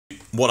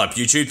What up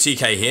YouTube,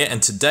 TK here,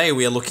 and today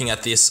we are looking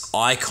at this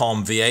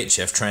ICOM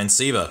VHF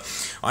transceiver.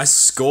 I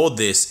scored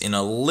this in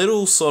a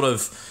little sort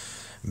of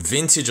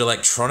vintage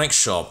electronics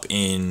shop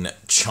in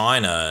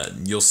China.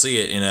 You'll see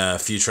it in a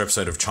future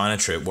episode of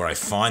Chinatrip where I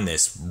find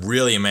this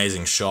really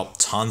amazing shop.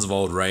 Tons of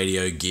old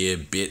radio gear,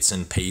 bits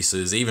and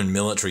pieces, even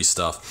military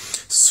stuff.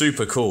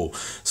 Super cool.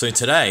 So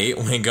today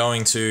we're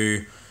going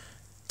to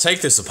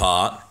take this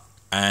apart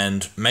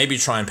and maybe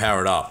try and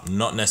power it up,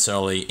 not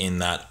necessarily in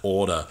that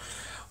order.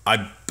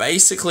 I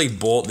basically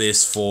bought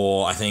this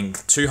for, I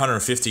think,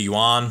 250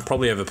 yuan,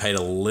 probably overpaid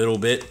a little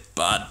bit,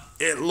 but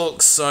it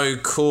looks so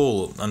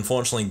cool.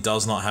 Unfortunately,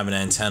 does not have an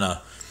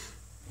antenna,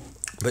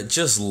 but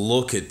just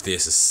look at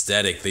this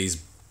aesthetic, these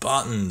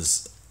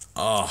buttons,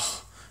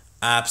 oh,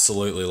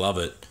 absolutely love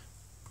it.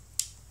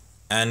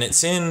 And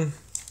it's in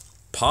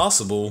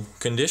passable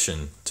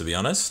condition, to be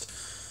honest.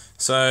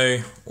 So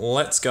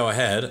let's go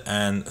ahead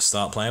and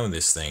start playing with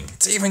this thing.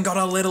 It's even got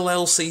a little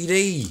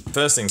LCD.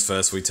 First things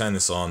first, we turn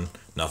this on.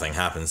 Nothing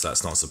happens,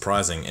 that's not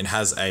surprising. It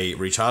has a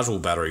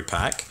rechargeable battery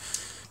pack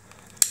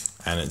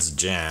and it's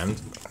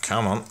jammed.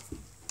 Come on.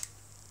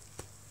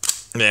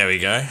 There we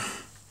go.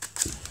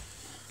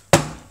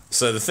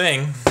 So the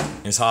thing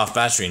is half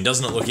battery, and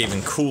doesn't it look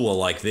even cooler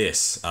like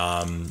this?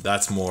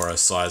 That's more a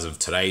size of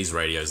today's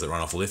radios that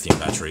run off lithium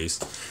batteries.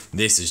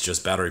 This is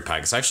just battery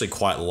pack. It's actually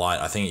quite light.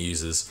 I think it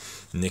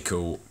uses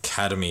nickel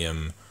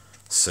cadmium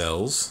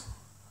cells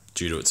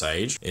due to its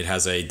age. It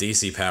has a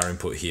DC power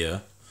input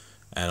here,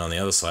 and on the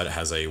other side it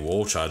has a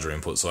wall charger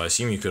input, so I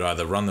assume you could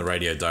either run the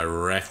radio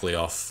directly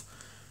off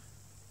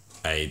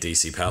a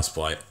DC power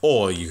supply,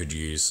 or you could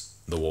use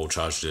the wall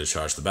charger to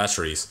charge the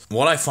batteries.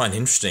 What I find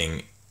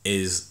interesting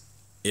is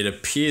it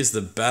appears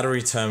the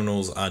battery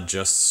terminals are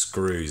just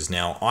screws.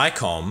 Now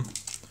ICOM,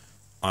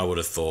 I would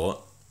have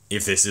thought,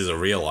 if this is a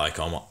real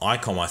ICOM I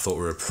thought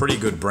were a pretty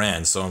good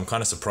brand, so I'm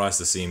kind of surprised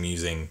to see them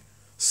using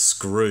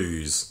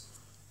screws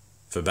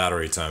for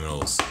battery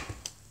terminals.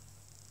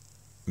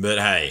 But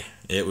hey,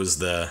 it was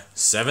the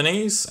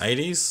 70s,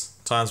 80s,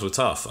 times were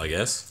tough, I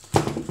guess.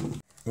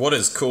 What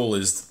is cool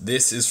is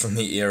this is from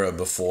the era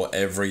before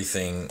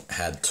everything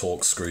had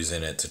Torx screws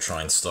in it to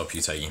try and stop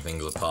you taking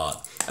things apart.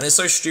 And it's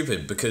so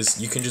stupid because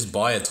you can just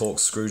buy a Torx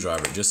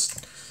screwdriver. It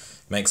just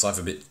makes life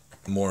a bit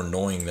more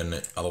annoying than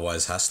it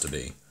otherwise has to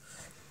be.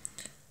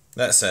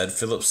 That said,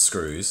 Phillips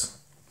screws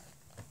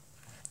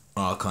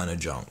are kind of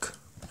junk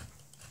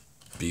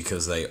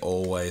because they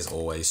always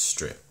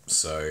strip.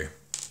 So,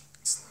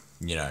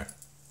 you know.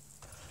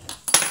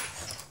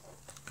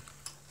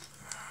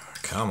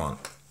 Come on.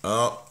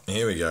 Oh,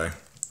 here we go.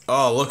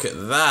 Oh, look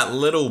at that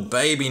little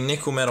baby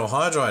nickel metal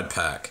hydride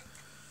pack.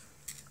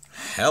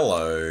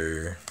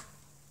 Hello.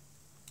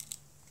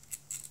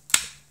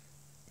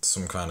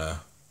 Some kind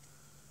of...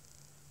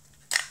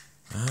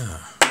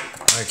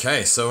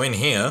 Okay, so in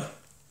here,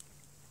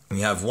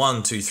 we have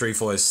 1, 2, 3,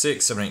 4,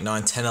 6, 7, 8,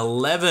 9, 10,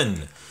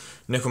 11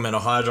 nickel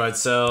metal hydride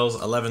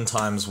cells. 11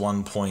 times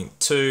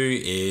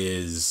 1.2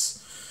 is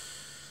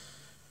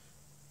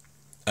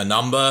a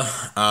number.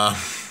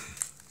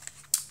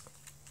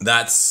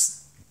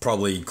 That's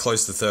probably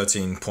close to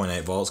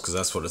 13.8 volts because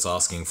that's what it's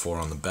asking for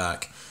on the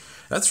back.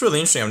 That's really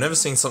interesting. I've never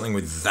seen something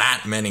with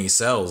that many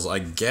cells. I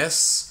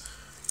guess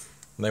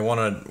they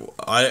wanted...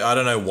 I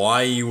don't know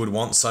why you would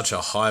want such a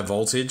high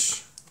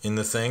voltage in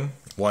the thing.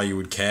 Why you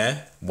would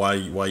care. Why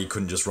you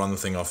couldn't just run the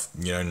thing off,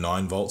 you know,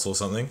 9 volts or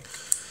something.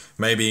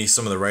 Maybe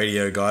some of the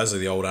radio guys or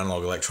the old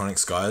analog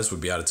electronics guys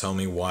would be able to tell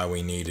me why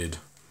we needed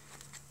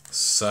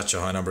such a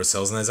high number of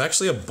cells. And there's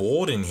actually a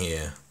board in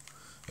here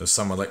of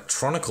some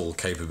electronical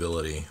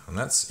capability, and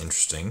that's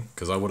interesting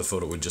because I would have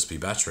thought it would just be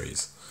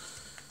batteries.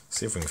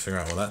 See if we can figure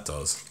out what that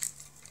does.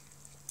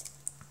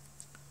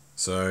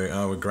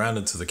 So we're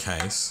grounded to the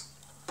case.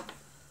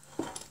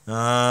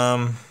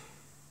 Diode,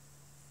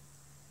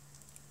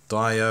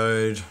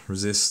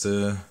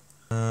 resistor,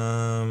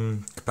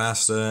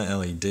 capacitor,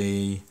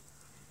 LED.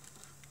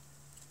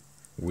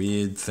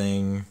 Weird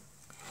thing.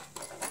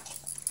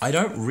 I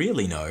don't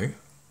really know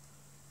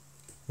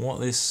what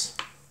this...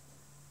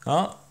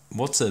 Oh,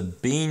 what's a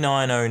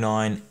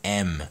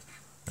B909M?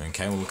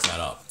 Okay, we'll look that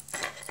up.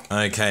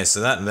 Okay,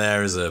 so that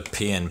there is a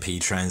PNP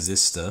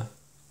transistor.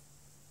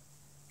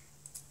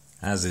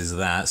 As is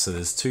that, so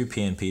there's 2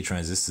 PNP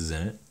transistors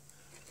in it.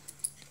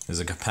 There's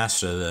a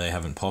capacitor that they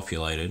haven't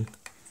populated.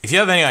 If you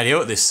have any idea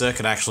what this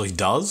circuit actually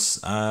does,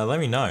 let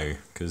me know,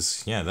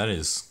 because yeah, that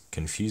is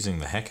confusing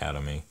the heck out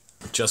of me.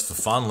 Just for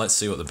fun, let's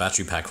see what the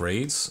battery pack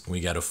reads.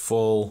 We get a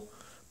full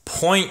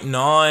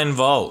 0.9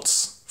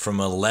 volts from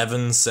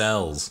 11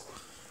 cells.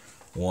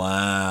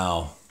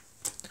 Wow.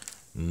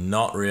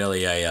 Not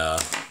really a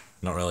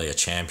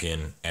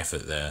champion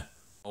effort there.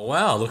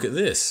 Wow, look at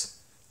this.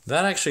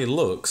 That actually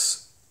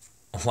looks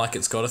like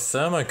it's got a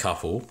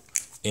thermocouple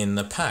in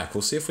the pack.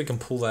 We'll see if we can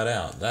pull that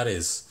out. That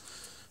is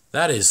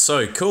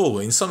so cool.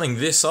 In something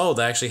this old,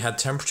 they actually had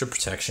temperature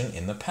protection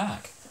in the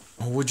pack.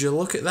 Would you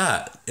look at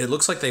that? It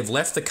looks like they've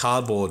left the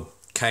cardboard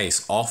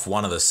case off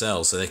one of the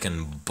cells so they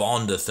can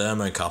bond a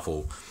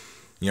thermocouple,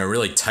 you know,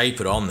 really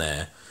tape it on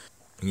there.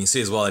 And you can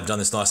see as well, they've done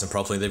this nice and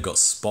properly. They've got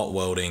spot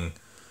welding,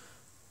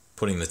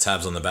 putting the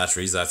tabs on the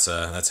batteries. That's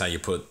how you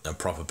put a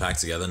proper pack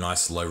together.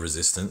 Nice low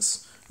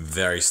resistance.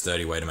 Very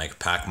sturdy way to make a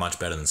pack. Much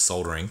better than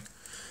soldering.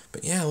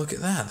 But yeah, look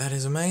at that. That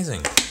is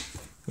amazing.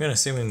 I'm going to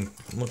see if we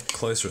can look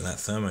closer at that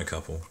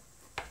thermocouple.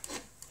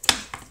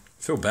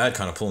 I feel bad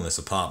kind of pulling this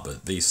apart,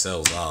 but these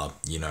cells are,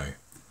 you know,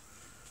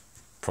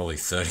 probably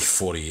 30,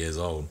 40 years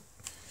old.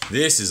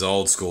 This is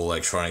old school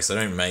electronics. They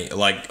don't make,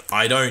 like,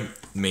 I don't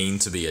mean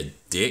to be a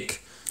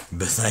dick,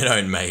 but they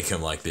don't make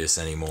them like this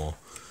anymore.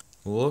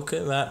 Look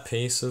at that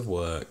piece of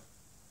work.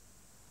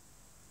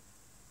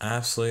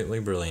 Absolutely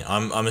brilliant.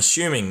 I'm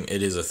assuming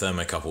it is a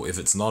thermocouple. If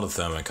it's not a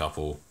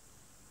thermocouple,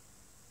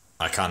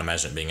 I can't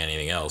imagine it being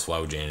anything else. Why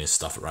would you need to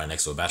stuff it right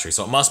next to a battery?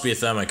 So it must be a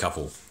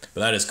thermocouple. But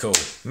that is cool.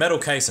 Metal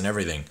case and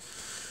everything.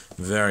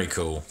 Very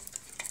cool.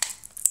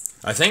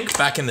 I think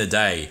back in the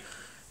day,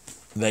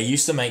 they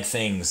used to make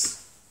things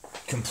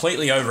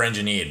completely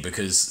over-engineered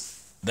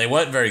because they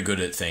weren't very good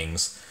at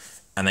things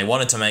and they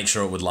wanted to make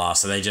sure it would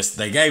last. So they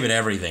gave it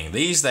everything.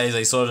 These days,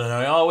 they sort of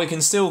know, oh, we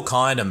can still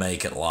kind of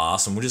make it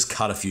last and we'll just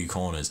cut a few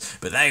corners.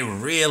 But they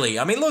really,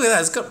 I mean, look at that.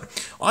 It's got,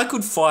 I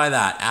could fire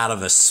that out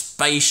of a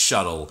space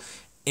shuttle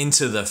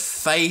into the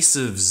face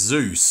of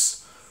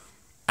Zeus,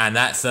 and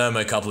that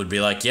thermocouple would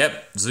be like,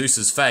 yep,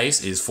 Zeus's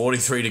face is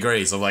 43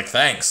 degrees. I'm like,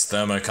 thanks,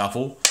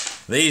 thermocouple.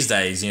 These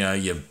days, you know,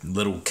 your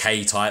little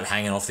K-type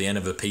hanging off the end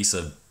of a piece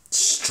of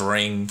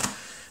string.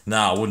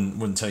 Nah, I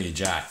wouldn't tell you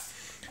jack.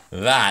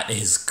 That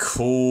is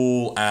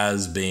cool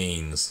as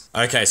beans.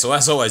 Okay, so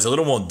as always, a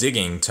little more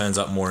digging turns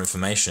up more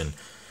information.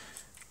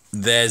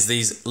 There's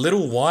these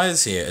little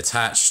wires here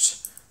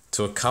attached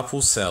to a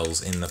couple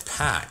cells in the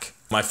pack.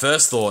 My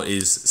first thought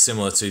is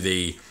similar to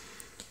the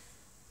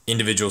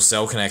individual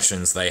cell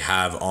connections they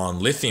have on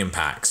lithium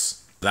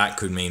packs. That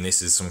could mean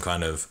this is some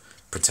kind of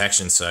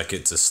protection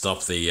circuit to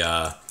stop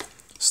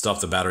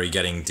the battery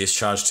getting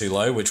discharged too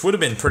low, which would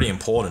have been pretty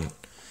important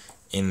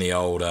in the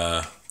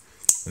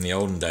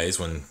olden days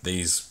when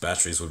these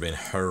batteries would have been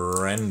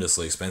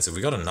horrendously expensive.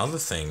 We got another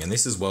thing, and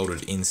this is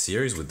welded in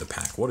series with the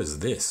pack. What is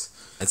this?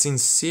 It's in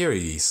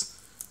series.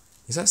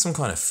 Is that some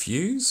kind of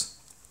fuse?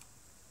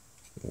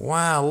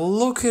 Wow,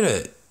 look at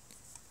it.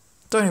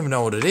 Don't even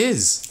know what it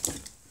is.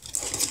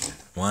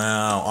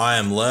 Wow, I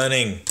am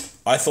learning.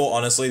 I thought,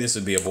 honestly, this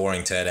would be a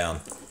boring teardown.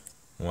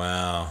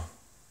 Wow.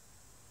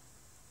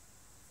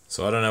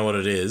 So I don't know what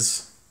it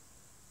is,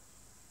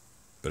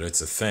 but it's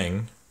a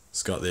thing.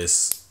 It's got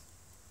this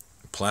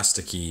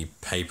plasticky,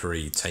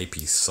 papery,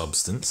 tapey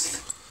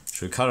substance.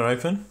 Should we cut it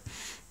open?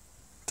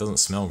 Doesn't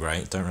smell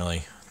great. Don't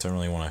really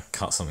want to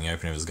cut something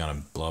open if it's going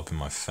to blow up in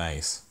my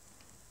face.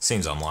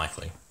 Seems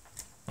unlikely.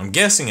 I'm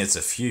guessing it's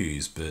a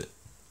fuse, but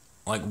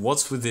like,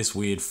 what's with this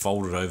weird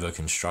folded over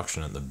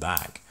construction at the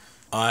back?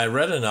 I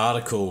read an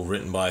article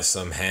written by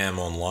some ham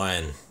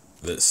online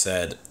that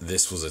said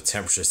this was a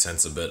temperature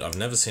sensor, but I've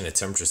never seen a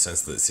temperature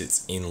sensor that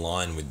sits in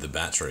line with the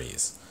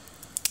batteries.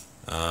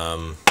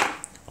 I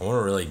want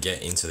to really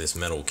get into this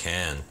metal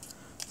can,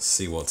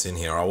 see what's in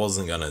here. I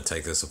wasn't going to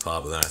take this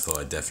apart, but then I thought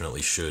I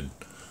definitely should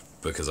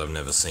because I've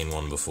never seen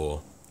one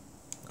before.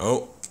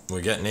 Oh,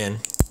 we're getting in.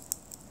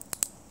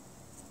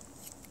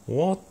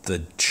 What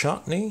the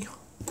chutney?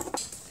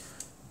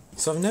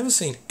 So I've never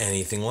seen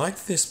anything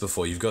like this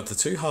before. You've got the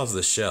two halves of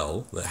the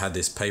shell that had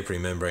this papery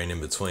membrane in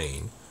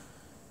between.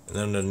 And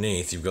then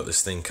underneath you've got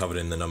this thing covered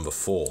in the number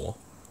 4.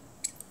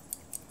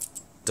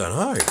 Don't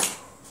know.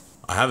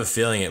 I have a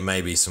feeling it may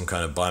be some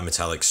kind of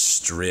bimetallic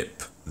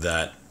strip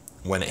that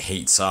when it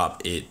heats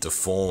up it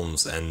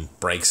deforms and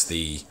breaks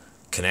the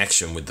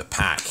connection with the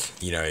pack,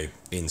 you know,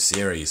 in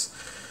series.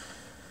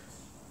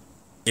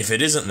 If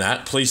it isn't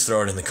that, please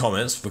throw it in the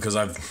comments because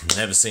I've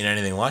never seen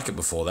anything like it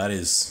before. That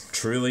is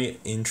truly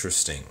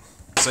interesting.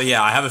 So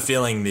yeah, I have a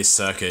feeling this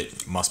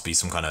circuit must be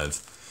some kind of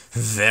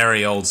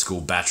very old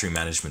school battery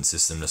management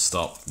system to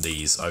stop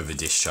these over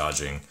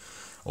discharging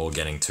or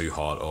getting too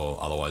hot or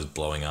otherwise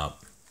blowing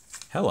up.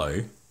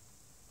 Hello.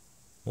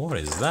 What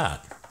is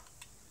that?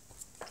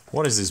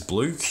 What is this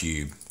blue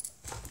cube?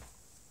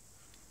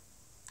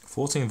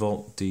 14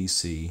 volt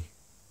DC.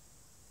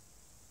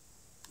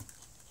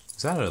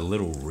 Is that a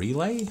little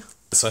relay?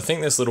 So I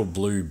think this little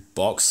blue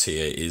box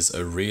here is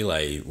a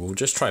relay. We'll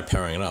just try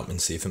powering it up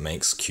and see if it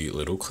makes cute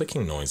little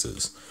clicking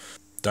noises.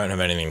 Don't have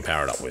anything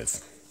powered up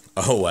with.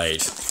 Oh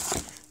wait,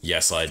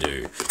 yes I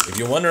do. If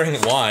you're wondering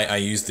why I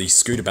use the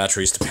scooter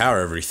batteries to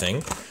power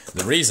everything,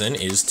 the reason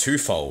is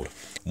twofold.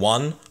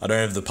 1, I don't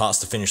have the parts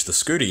to finish the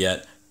scooter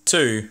yet.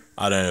 2,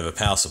 I don't have a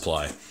power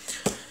supply.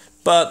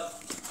 But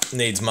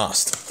needs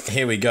must.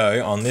 Here we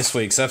go on this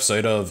week's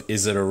episode of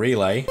Is It a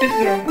Relay? Is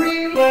it a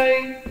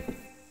relay?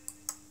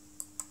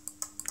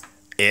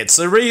 It's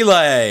a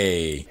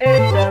relay!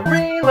 It's a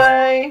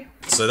relay!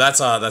 So that's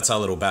our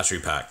little battery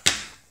pack.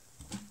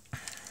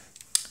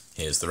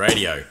 Here's the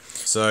radio.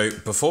 So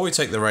before we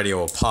take the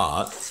radio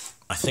apart,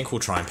 I think we'll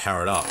try and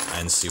power it up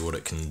and see what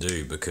it can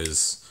do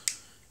because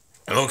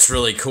it looks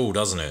really cool,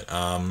 doesn't it?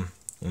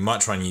 We might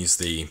try and use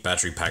the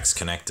battery pack's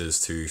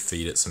connectors to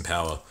feed it some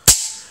power.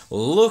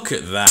 Look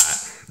at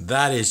that.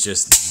 That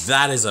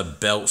is a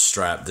belt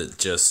strap that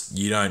just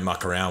you don't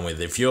muck around with.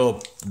 If you're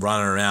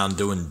running around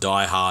doing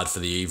Die Hard for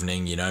the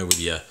evening, you know, with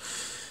your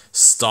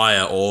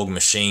Steyr AUG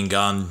machine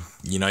gun,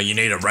 you know, you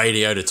need a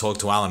radio to talk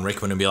to Alan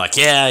Rickman and be like,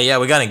 yeah,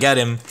 we're gonna get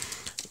him.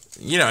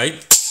 You know,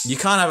 you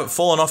can't have it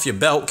falling off your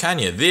belt, can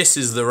you? This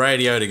is the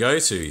radio to go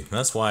to.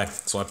 That's why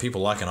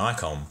people like an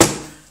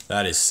ICOM.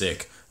 That is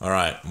sick. All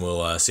right,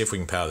 we'll see if we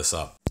can power this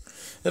up.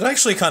 It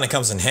actually kind of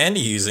comes in handy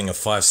using a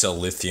 5-cell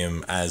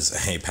lithium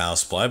as a power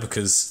supply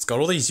because it's got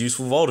all these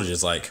useful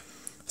voltages like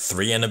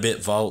 3 and a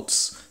bit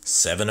volts,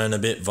 7 and a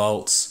bit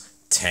volts,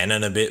 10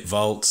 and a bit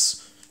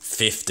volts,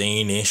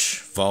 15-ish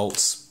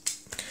volts.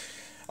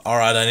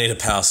 Alright, I need a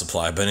power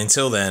supply, but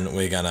until then,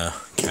 we're gonna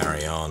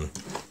carry on.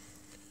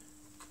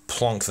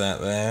 Plonk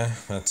that there.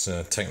 That's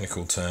a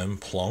technical term,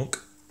 plonk.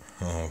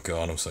 Oh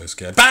god, I'm so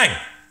scared. Bang!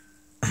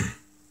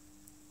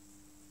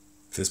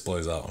 If this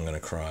blows up, I'm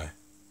gonna cry.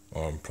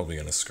 Or I'm probably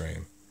going to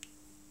scream.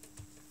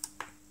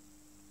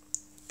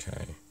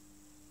 Okay.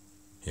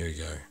 Here we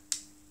go.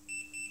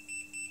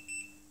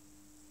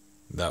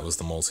 That was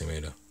the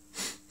multimeter.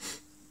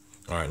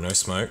 Alright, no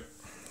smoke.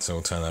 So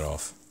we'll turn that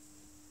off.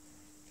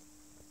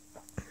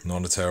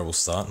 Not a terrible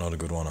start, not a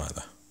good one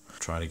either.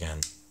 Try it again.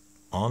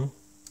 On.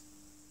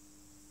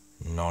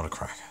 Not a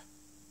cracker.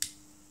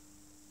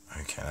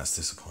 Okay, that's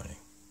disappointing.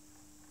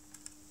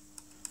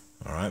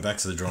 Alright, back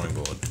to the drawing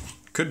board.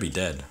 Could be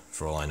dead,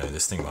 for all I know.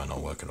 This thing might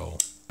not work at all.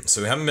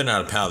 So we haven't been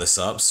able to power this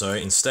up, so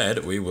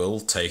instead we will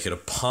take it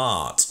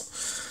apart.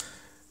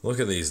 Look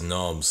at these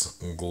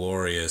knobs.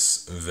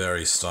 Glorious,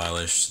 very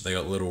stylish. They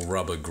got little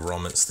rubber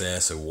grommets there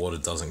so water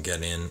doesn't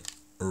get in.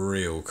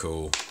 Real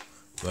cool.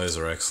 Those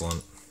are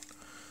excellent.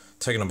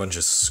 Taking a bunch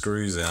of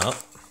screws out.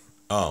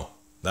 Oh,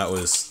 that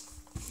was...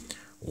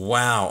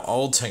 Wow,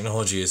 old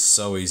technology is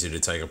so easy to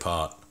take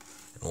apart.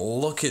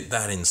 Look at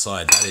that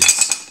inside.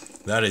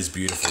 That is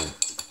beautiful.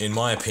 In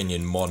my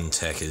opinion, modern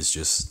tech is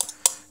just,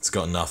 it's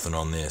got nothing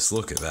on this.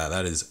 Look at that.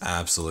 That is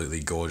absolutely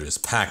gorgeous.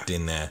 Packed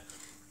in there.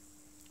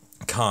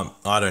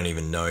 I don't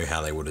even know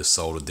how they would have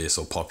soldered this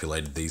or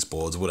populated these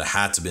boards. Would have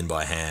had to been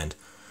by hand.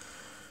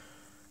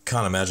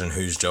 Can't imagine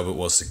whose job it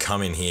was to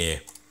come in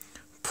here,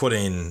 put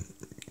in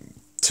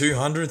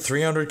 200,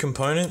 300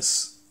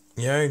 components.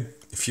 You know,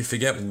 if you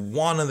forget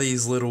one of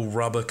these little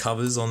rubber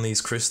covers on these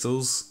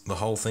crystals, the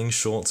whole thing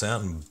shorts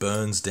out and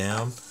burns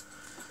down.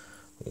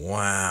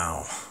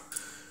 Wow.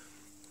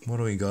 What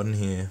do we got in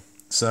here?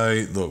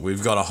 So, look,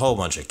 we've got a whole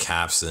bunch of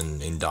caps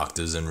and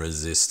inductors and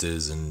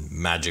resistors and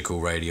magical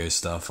radio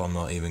stuff. I'm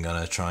not even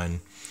going to try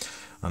and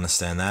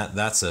understand that.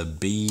 That's a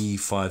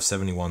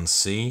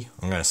B571C.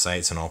 I'm going to say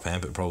it's an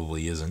op-amp. It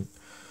probably isn't.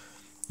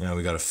 You know,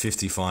 we got a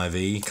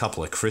 55E,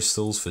 couple of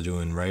crystals for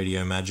doing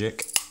radio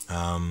magic.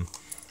 I'd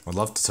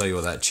love to tell you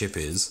what that chip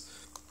is.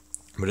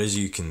 But as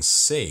you can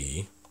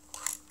see,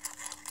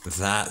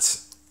 that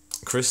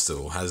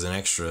crystal has an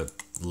extra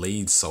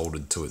lead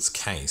soldered to its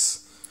case.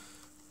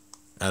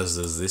 As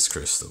does this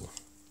crystal.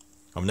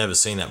 I've never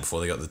seen that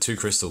before. They got the 2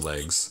 crystal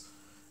legs,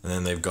 and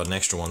then they've got an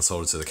extra one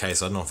soldered to the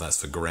case. I don't know if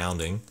that's for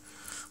grounding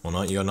or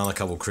not. You got another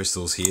couple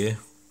crystals here.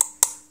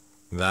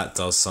 That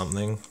does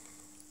something.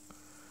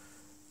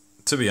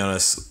 To be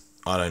honest,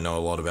 I don't know a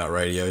lot about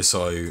radio,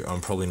 so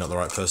I'm probably not the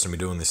right person to be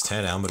doing this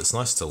teardown, but it's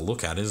nice to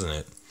look at, isn't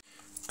it?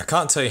 I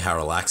can't tell you how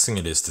relaxing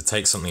it is to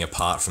take something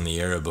apart from the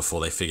era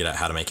before they figured out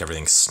how to make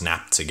everything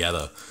snap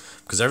together.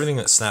 Because everything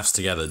that snaps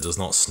together does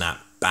not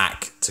snap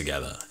back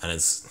together, and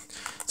it's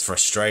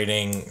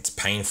frustrating, it's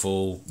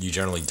painful, you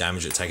generally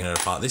damage it taking it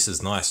apart. This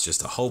is nice,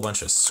 just a whole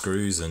bunch of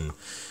screws and a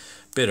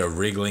bit of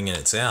wriggling and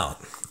it's out.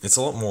 It's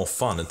a lot more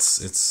fun.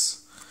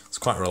 It's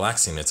quite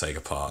relaxing to take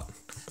apart.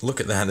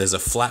 Look at that, there's a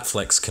flat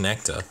flex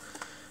connector,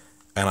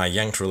 and I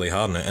yanked really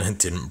hard on it and it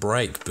didn't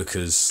break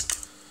because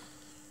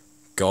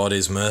God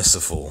is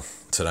merciful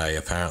today,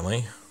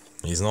 apparently.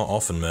 He's not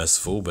often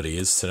merciful, but he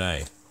is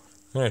today.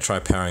 I'm going to try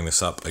powering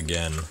this up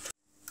again.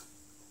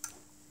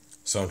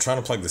 So I'm trying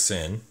to plug this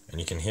in, and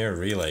you can hear a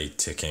relay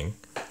ticking.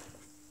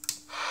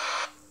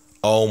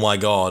 Oh my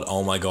god,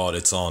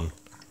 it's on.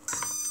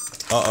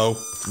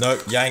 Uh-oh. No,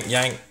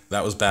 yank.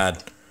 That was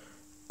bad.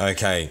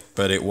 Okay,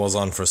 but it was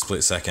on for a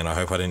split second. I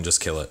hope I didn't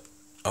just kill it.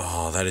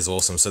 Oh, that is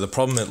awesome. So the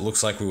problem it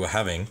looks like we were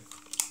having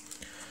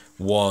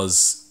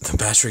was the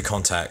battery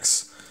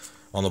contacts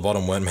on the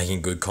bottom weren't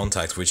making good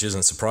contact, which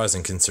isn't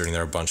surprising considering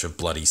they're a bunch of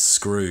bloody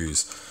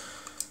screws.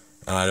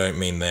 And I don't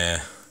mean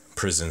they're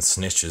prison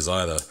snitches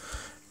either.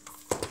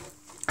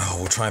 Oh,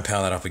 we'll try and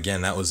power that up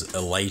again. That was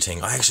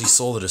elating. I actually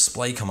saw the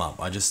display come up.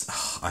 I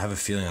have a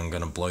feeling I'm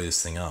going to blow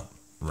this thing up.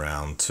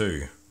 Round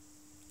 2.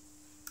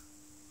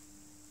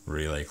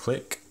 Relay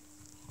click.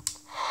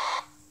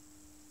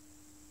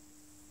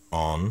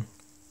 On.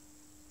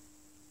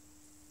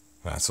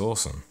 That's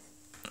awesome.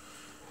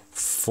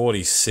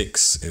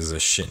 46 is a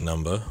shit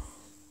number.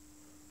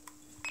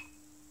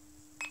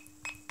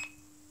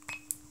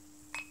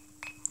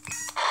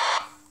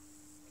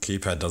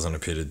 Keypad doesn't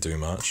appear to do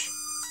much.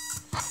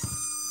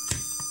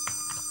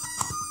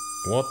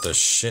 What the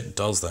shit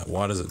does that?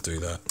 Why does it do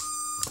that?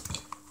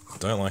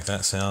 Don't like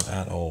that sound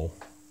at all.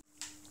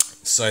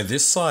 So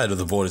this side of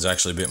the board is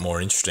actually a bit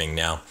more interesting.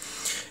 Now,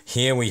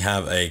 here we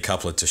have a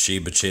couple of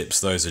Toshiba chips.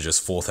 Those are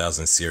just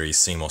 4000 series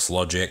CMOS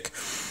logic.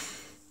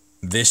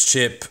 This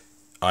chip,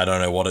 I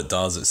don't know what it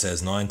does. It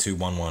says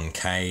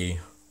 9211K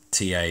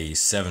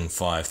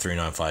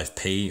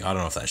TA75395P. I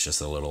don't know if that's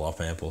just a little op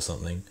amp or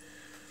something.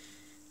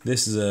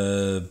 This is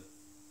a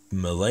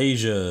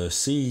Malaysia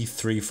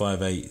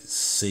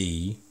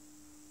C358C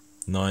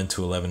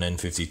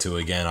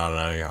 9-11N52. Again, I don't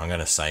know. I'm going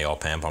to say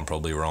op amp. I'm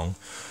probably wrong.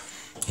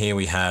 Here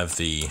we have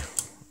the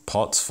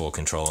pots for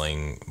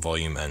controlling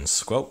volume and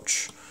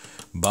squelch.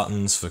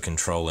 Buttons for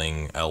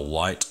controlling a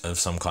light of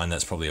some kind.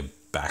 That's probably a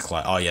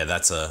backlight. Oh yeah,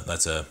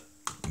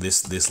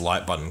 this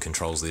light button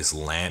controls this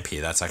lamp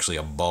here. That's actually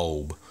a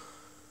bulb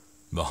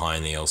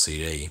behind the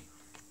LCD.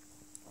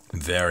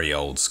 Very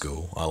old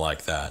school. I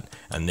like that.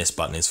 And this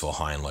button is for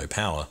high and low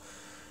power.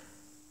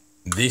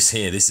 This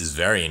is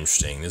very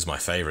interesting. This is my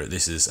favorite.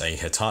 This is a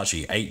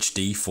Hitachi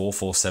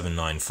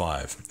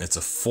HD44795. It's a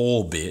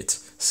 4-bit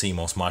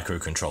CMOS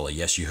microcontroller.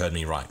 Yes, you heard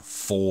me right.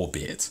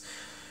 4-bit.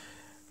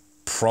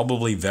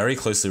 Probably very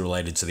closely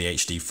related to the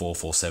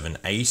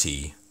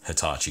HD44780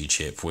 Hitachi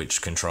chip,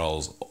 which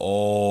controls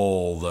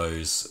all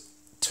those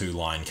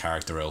 2-line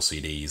character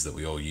LCDs that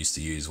we all used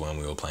to use when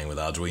we were playing with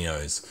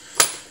Arduinos.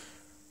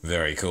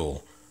 Very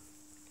cool.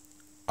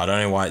 I don't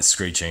know why it's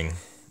screeching.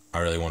 I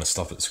really want to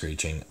stop it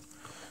screeching.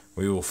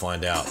 We will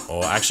find out.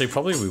 Or actually,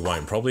 probably we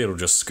won't. Probably it'll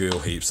just squeal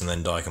heaps and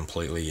then die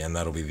completely, and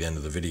that'll be the end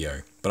of the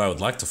video. But I would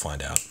like to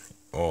find out.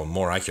 Or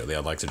more accurately,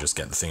 I'd like to just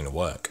get the thing to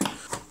work.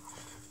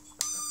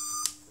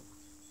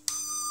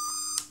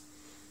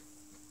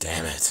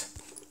 Damn it.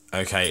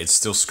 Okay, it's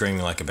still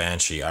screaming like a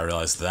banshee. I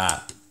realize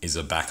that is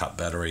a backup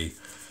battery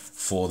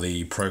for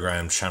the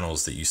programmed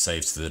channels that you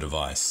save to the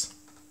device.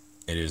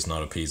 It is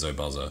not a piezo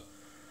buzzer.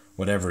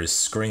 Whatever is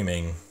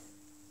screaming,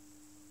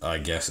 I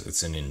guess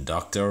it's an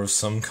inductor of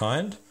some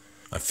kind.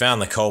 I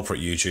found the culprit,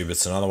 YouTube.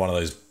 It's another one of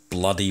those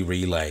bloody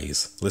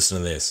relays. Listen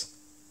to this.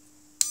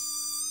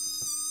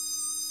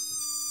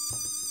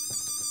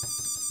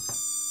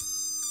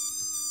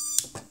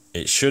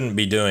 It shouldn't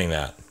be doing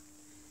that.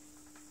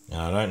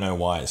 Now, I don't know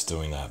why it's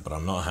doing that, but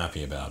I'm not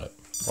happy about it.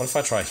 What if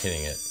I try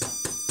hitting it?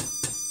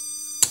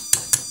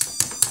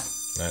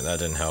 No, that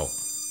didn't help.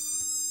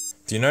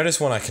 Do you notice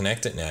when I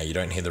connect it now, you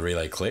don't hear the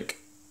relay click?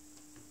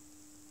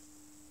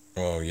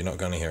 Well, you're not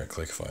going to hear it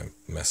click if I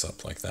mess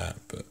up like that,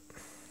 but...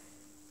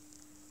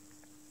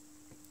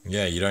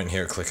 yeah, you don't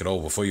hear it click at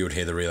all. Before you would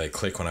hear the relay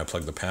click when I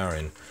plug the power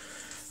in.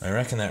 I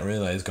reckon that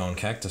relay's gone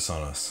cactus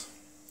on us.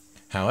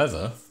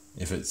 However,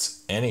 if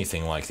it's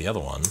anything like the other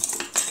one,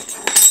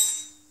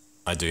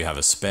 I do have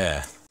a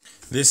spare.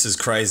 This is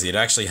crazy. It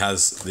actually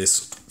has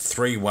this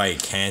 3-way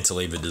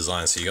cantilever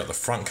design. So you got the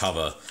front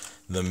cover,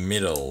 the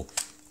middle,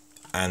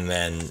 and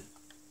then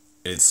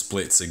it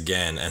splits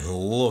again. And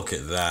look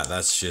at that.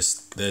 That's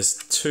just, there's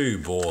 2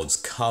 boards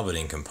covered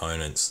in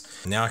components.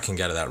 Now I can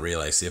get at that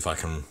relay, see if I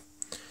can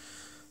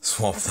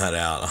swap that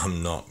out.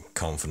 I'm not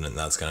confident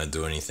that's going to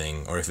do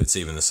anything, or if it's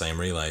even the same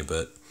relay,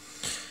 but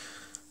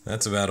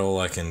that's about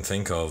all I can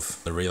think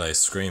of. The relay's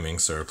screaming,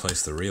 so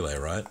replace the relay,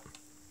 right?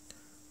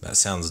 That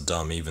sounds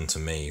dumb even to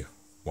me.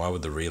 Why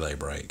would the relay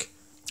break?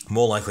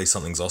 More likely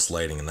something's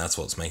oscillating and that's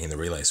what's making the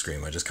relay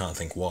scream. I just can't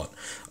think what.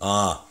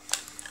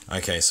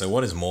 Okay, so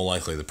what is more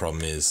likely the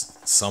problem is,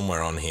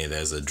 somewhere on here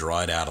there's a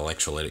dried out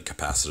electrolytic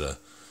capacitor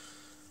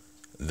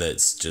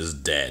that's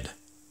just dead.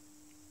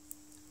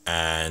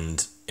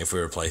 And if we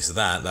replace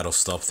that, that'll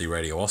stop the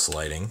radio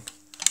oscillating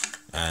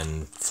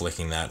and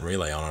flicking that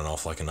relay on and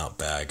off like a nut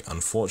bag.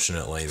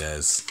 Unfortunately,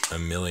 there's a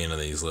million of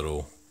these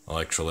little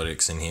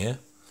electrolytics in here,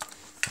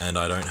 and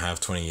I don't have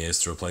 20 years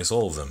to replace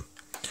all of them.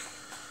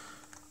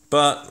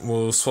 But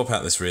we'll swap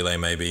out this relay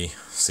maybe,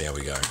 see how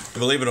we go.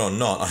 Believe it or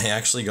not, I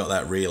actually got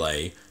that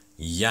relay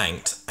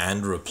yanked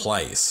and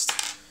replaced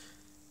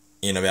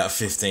in about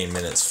 15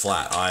 minutes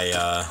flat.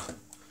 I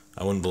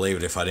wouldn't believe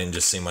it if I didn't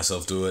just see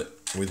myself do it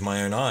with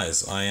my own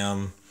eyes. I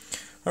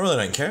really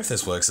don't care if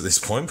this works at this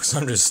point, because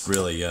I'm just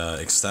really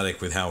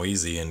ecstatic with how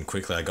easy and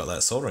quickly I got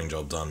that soldering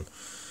job done.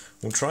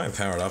 We'll try and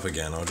power it up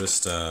again. I'll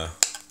just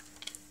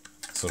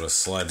sort of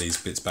slide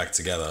these bits back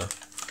together.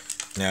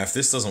 Now, if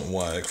this doesn't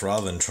work,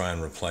 rather than try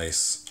and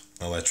replace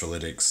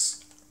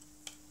electrolytics,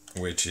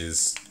 which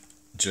is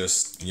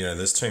just, you know,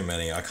 there's too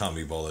many, I can't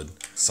be bothered.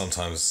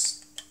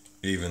 Sometimes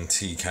even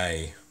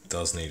TK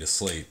does need a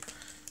sleep.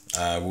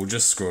 We'll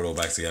just screw it all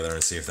back together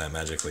and see if that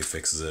magically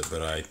fixes it,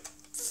 but I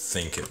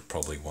think it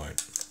probably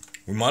won't.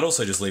 We might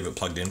also just leave it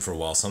plugged in for a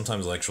while.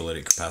 Sometimes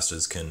electrolytic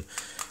capacitors can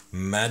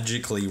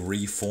magically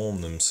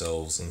reform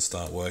themselves and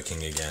start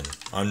working again.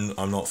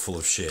 I'm not full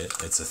of shit,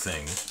 it's a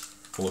thing.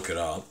 Look it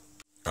up.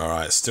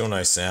 Alright, still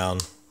no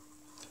sound.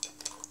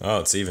 Oh,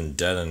 it's even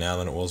deader now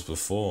than it was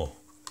before.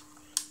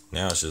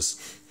 Now it's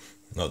just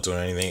not doing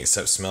anything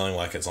except smelling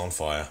like it's on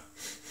fire.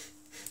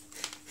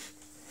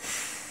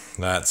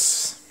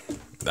 That's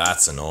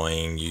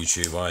annoying,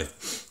 YouTube.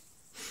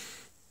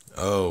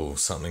 Oh,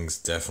 something's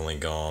definitely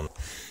gone.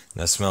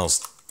 That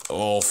smells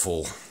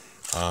awful.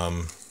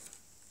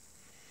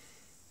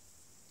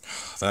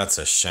 That's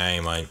a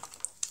shame. I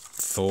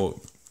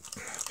thought,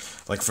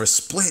 like for a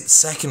split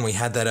second we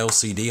had that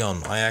LCD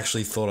on. I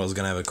actually thought I was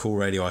going to have a cool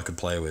radio I could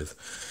play with.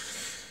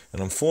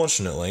 And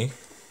unfortunately,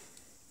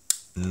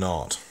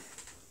 not.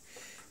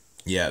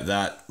 Yeah,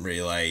 that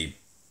relay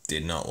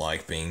did not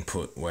like being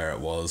put where it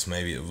was.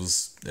 Maybe it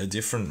was a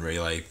different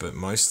relay, but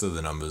most of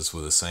the numbers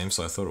were the same,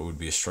 so I thought it would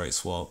be a straight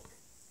swap.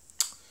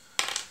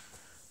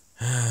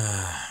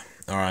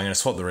 Alright, I'm going to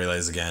swap the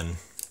relays again,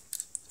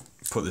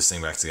 put this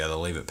thing back together,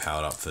 leave it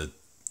powered up for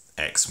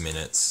X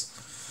minutes,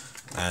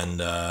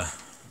 and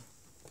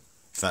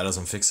if that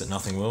doesn't fix it,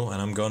 nothing will,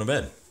 and I'm going to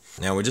bed.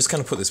 Now we're just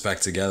going to put this back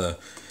together.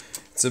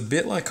 It's a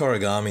bit like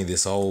origami,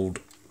 this old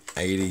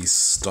 80s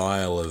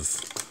style of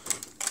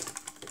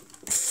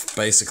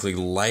basically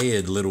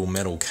layered little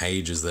metal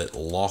cages that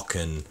lock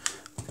and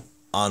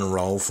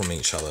unroll from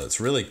each other. It's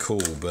really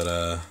cool,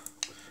 but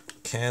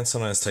can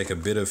sometimes take a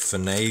bit of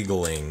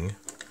finagling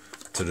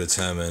to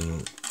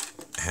determine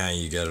how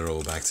you get it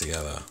all back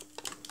together.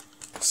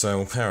 So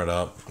we'll power it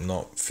up. I'm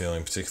not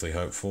feeling particularly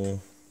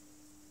hopeful.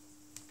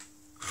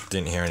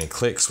 Didn't hear any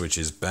clicks, which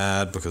is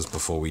bad because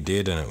before we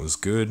did and it was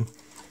good.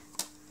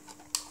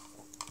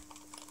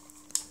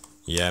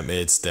 Yeah,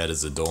 it's dead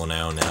as a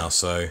doornail now,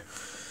 so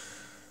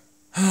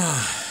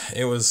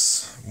it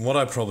was what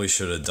I probably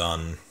should have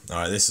done.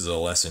 Alright, this is a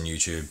lesson,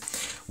 YouTube.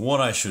 What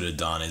I should have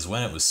done is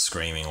when it was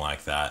screaming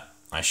like that,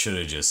 I should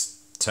have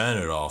just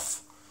turned it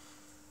off,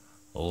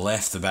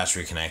 left the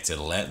battery connected,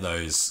 let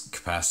those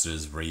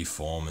capacitors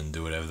reform and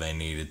do whatever they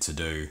needed to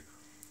do,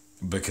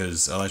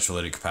 because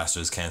electrolytic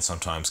capacitors can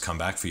sometimes come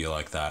back for you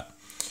like that.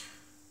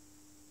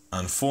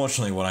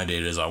 Unfortunately, what I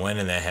did is I went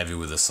in there heavy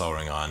with a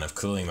soldering iron. I've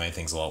clearly made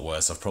things a lot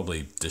worse. I've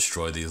probably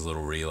destroyed these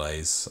little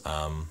relays,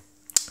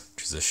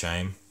 which is a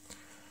shame.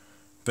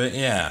 But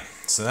yeah,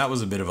 so that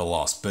was a bit of a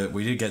loss. But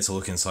we did get to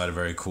look inside a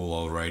very cool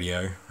old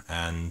radio,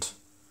 and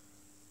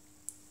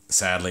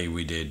sadly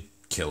we did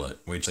kill it.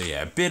 Which,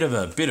 yeah, a bit of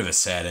a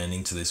sad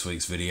ending to this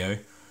week's video.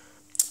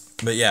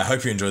 But yeah, I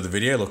hope you enjoyed the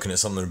video. Looking at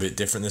something a bit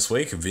different this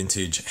week, a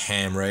vintage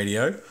ham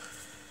radio.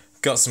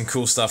 Got some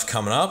cool stuff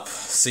coming up.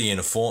 See you in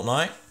a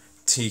fortnight.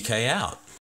 TK out.